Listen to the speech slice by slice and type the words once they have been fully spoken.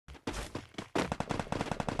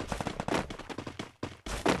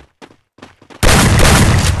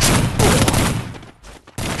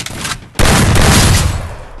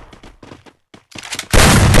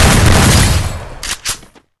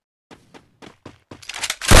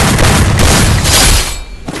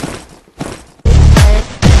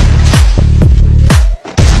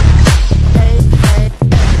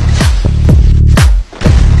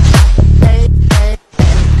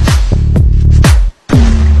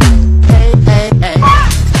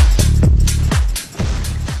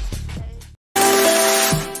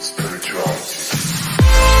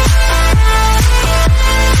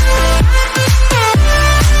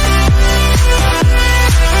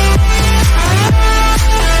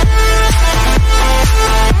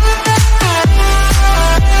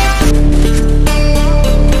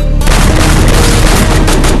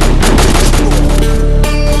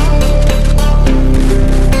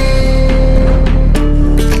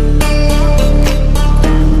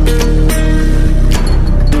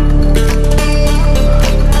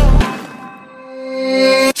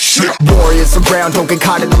around, don't get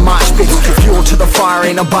caught in the mosh pit. Fuel to the fire,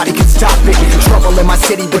 ain't nobody can stop it. Trouble in my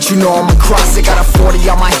city, but you know I'm across it. Got a 40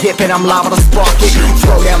 on my hip and I'm liable to spark it.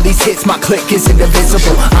 Throw down these hits, my click is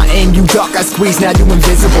indivisible. I aim, you duck, I squeeze, now you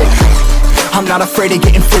invisible. I'm not afraid of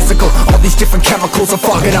getting physical. All these different chemicals are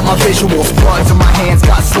fogging up my visuals. Bloods on my hands,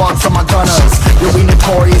 got slugs on my gunners. Yo, we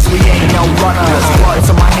notorious, we ain't no runners. Bloods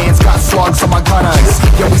on my hands, got slugs on my gunners.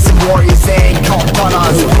 Yo, we some warriors, they ain't called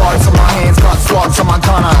runners. Bloods on my hands, got slugs on my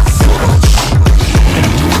gunners.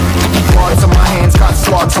 Bloods on my hands, got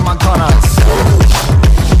slugs on my gunners.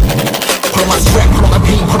 Put on my strap, put on the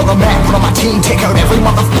beam, put on the map, put on my team. Take out every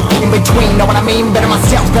motherfucker in between, know what I mean? Better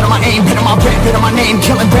myself, better my aim, better my rap, better my name.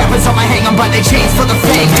 Killing rappers on my hang, I'm by they chains for the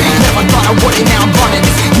fame. Never thought I would it, now I'm running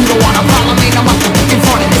this. You don't wanna follow me, now I'm in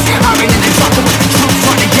front of this. I ran in and dropped it with the truth,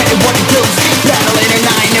 trying to get it what it does. Battling and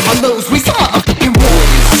I ain't never lose, we some motherfucking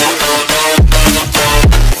warriors.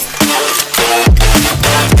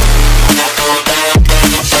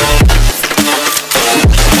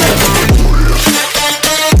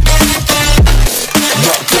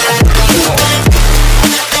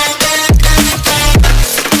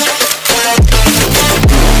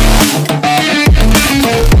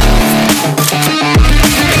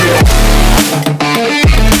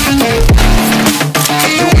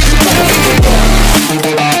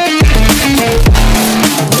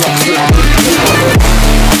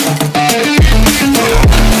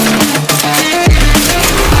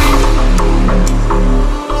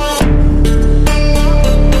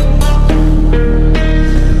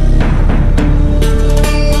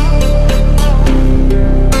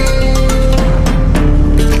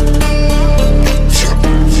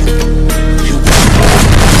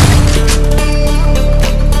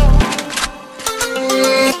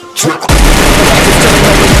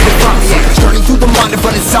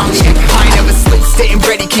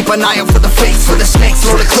 An eye out for the fakes, for the snakes,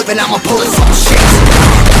 load a clip and I'ma pull it some shakes.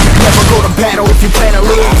 Never go to battle if you plan to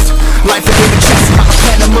lose. Life a game of chess, not a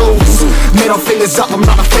plan of moves. Middle fingers up, I'm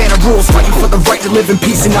not a fan of rules. Fighting for the right to live in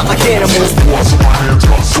peace and not like animals. Bloods in my hands,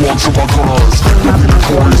 got slugs in my gunners.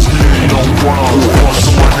 Notorious, we ain't no runners.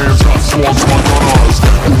 Bloods in my hands, got slugs in my gunners.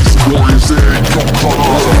 These warriors, they ain't no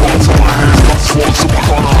runners. Bloods in my hands, got slugs in my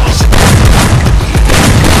gunners.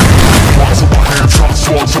 Bloods in my hands, got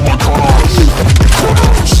slugs in my gunners.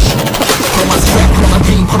 Put on my strap, put on my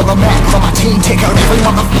beam, put on the map, put on my team. Take out every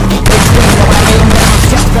motherfucker in between, know what I mean? Better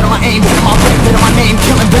myself, better my aim, better my rap, better my name.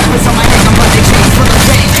 Killing rappers on my hang, I'm by they chains for the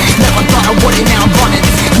fame. Never thought I would it, now I'm running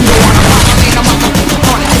this. You don't wanna follow me, I'm motherfucking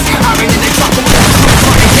running this. I ran in and dropped it with the truth,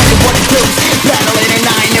 trying to get it what it does. Battling and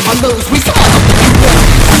I ain't never lose, we some motherfucking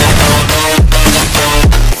warriors.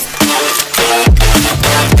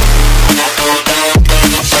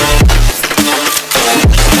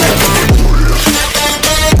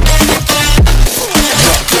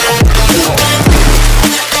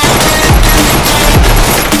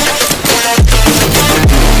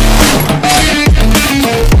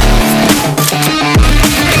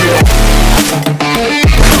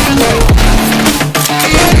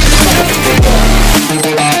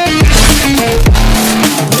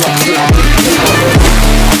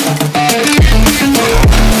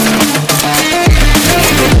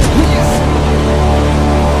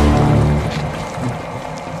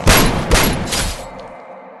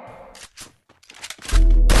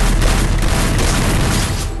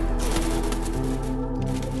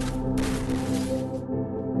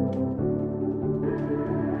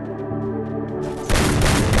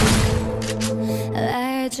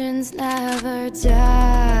 Legends never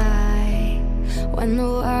die when the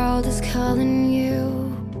world is calling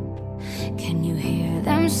you. Can you hear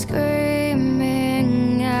them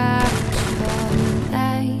screaming out your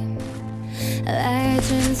name?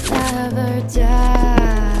 Legends never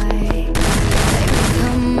die, they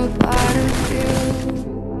become a part of you.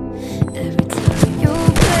 Every time you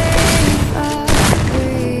blink for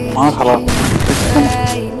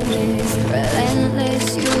greatness,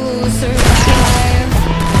 relentless you survive.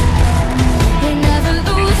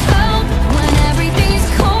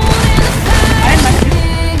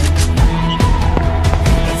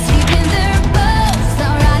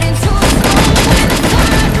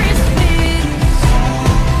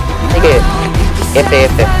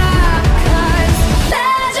 Este.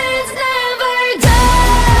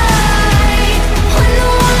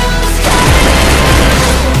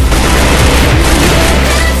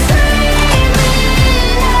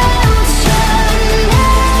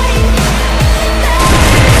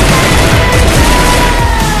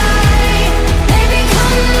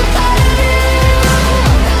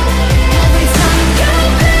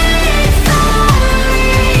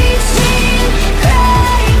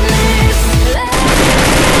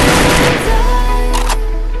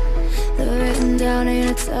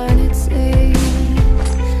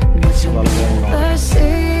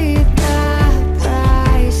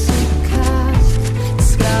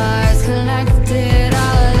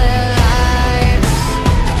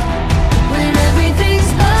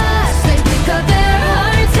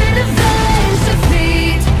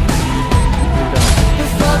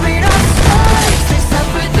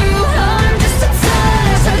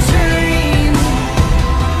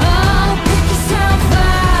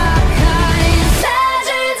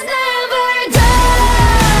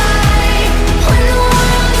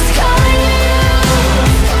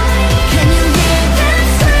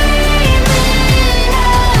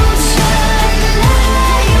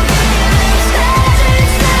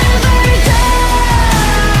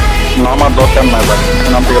 কেন না ভাই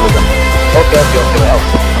নামতে গেল কেন ওকে ওকে ওকে ভাই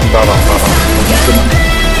দাঁড়া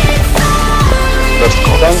let's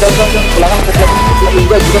go লাগান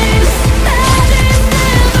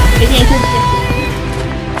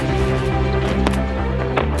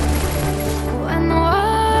When the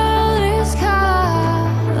world is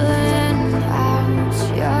calling out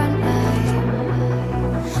your name,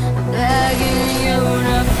 begging you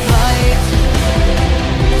to fight.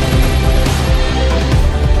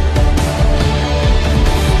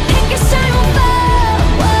 Make it sound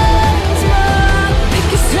backwards,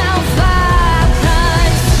 make it sound fast.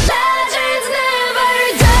 Legends never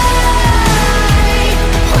die.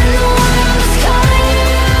 When the world is calling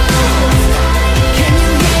out, can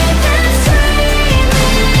you hear them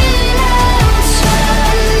screaming out your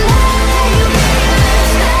name?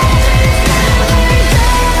 Legends never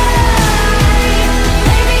die.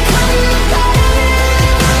 They become the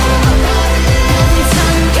battlefield. Every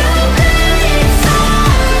time you bleed,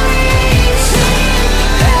 far-reaching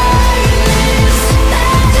brightness. Legends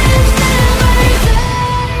never die.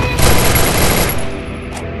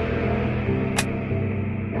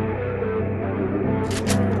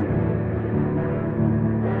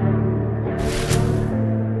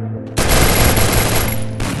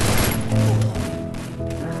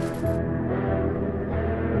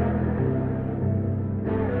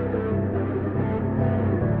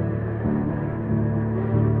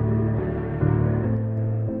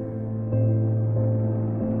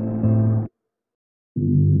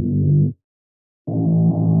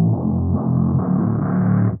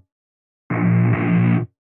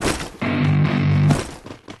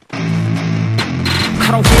 I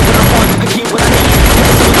don't get what I want, I get what I need.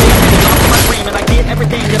 Off my dream and I get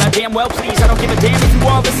everything that I damn well please. I don't give a damn if you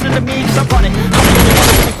all listen to me, cause I'm running. I'm the only one that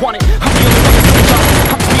really want it. I'm the only one that's really got it.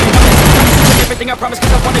 I'm just being honest. I'm just everything I promise,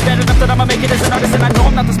 cause I want it bad enough that I'ma make it as an artist. And I know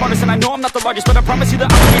I'm not the smartest and I know I'm not the largest, but I promise you that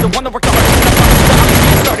I'ma be the one that worked the hardest. And I promise you that I'm just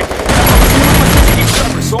getting started. And I promise you I'm just get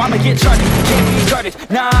sharper, so I'ma get charted. Can't be guarded,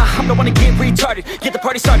 nah, I'm the one to get retarded. Get the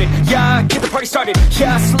party started, yeah, get the party started.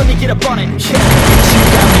 Yeah, so let me get up on it, yeah. You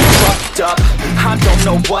got me fucked up, I don't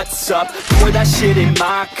know what's up. Pour that shit in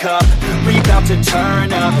my cup, we about to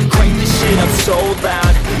turn up. Crank this shit up so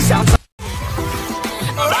loud, sounds like